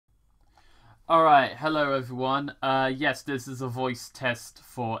Alright, hello everyone. Yes, this is a voice test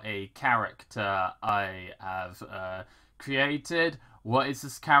for a character I have created. What is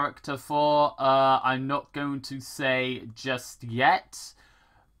this character for? I'm not going to say just yet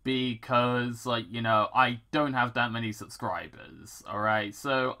because, I don't have that many subscribers. Alright,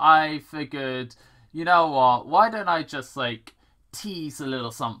 so I figured, you know what, why don't I just, tease a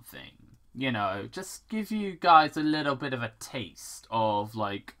little something? Just give you guys a little bit of a taste of,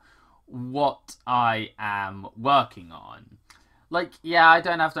 what I am working on. Yeah, I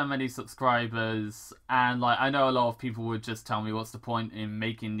don't have that many subscribers, and I know a lot of people would just tell me what's the point in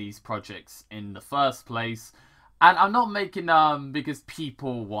making these projects in the first place. And I'm not making them because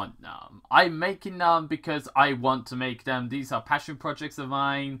people want them. I'm making them because I want to make them. These are passion projects of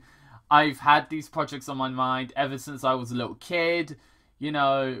mine. I've had these projects on my mind ever since I was a little kid.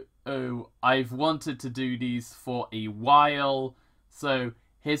 I've wanted to do these for a while. So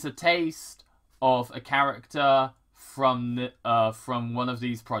here's a taste of a character from one of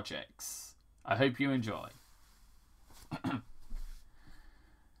these projects. I hope you enjoy.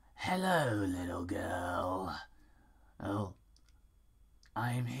 Hello, little girl. Oh,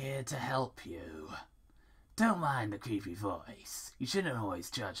 I'm here to help you. Don't mind the creepy voice. You shouldn't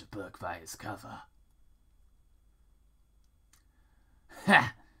always judge a book by its cover.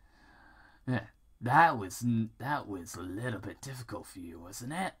 Ha! That was a little bit difficult for you,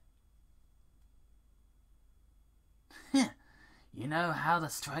 wasn't it? You know how to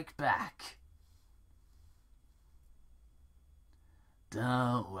strike back.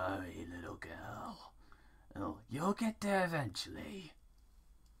 Don't worry, little girl. Oh, you'll get there eventually.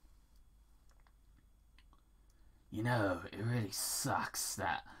 You know, it really sucks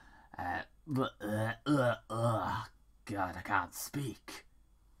that... God, I can't speak.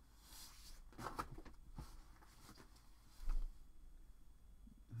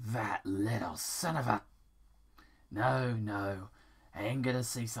 That little son of a... No, I ain't gonna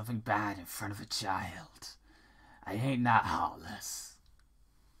say something bad in front of a child. I ain't that heartless.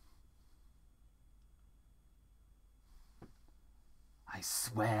 I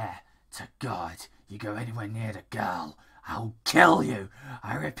swear to God, you go anywhere near the girl, I'll kill you.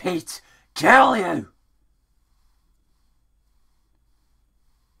 I repeat, kill you.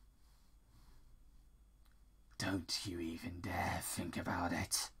 Don't you even dare think about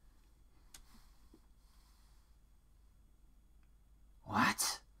it.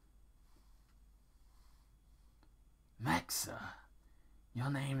 What? Mexa?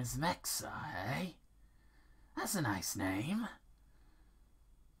 Your name is Mexa, eh? That's a nice name.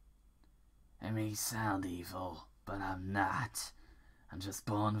 It may sound evil, but I'm not. I'm just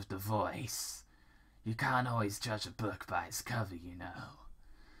born with the voice. You can't always judge a book by its cover, you know.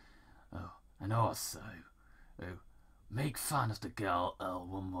 Oh, and also, make fun of the girl Earl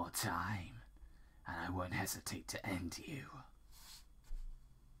one more time, and I won't hesitate to end you.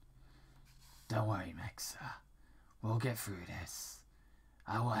 Don't worry, Mexa. We'll get through this.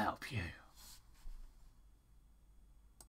 I will help you.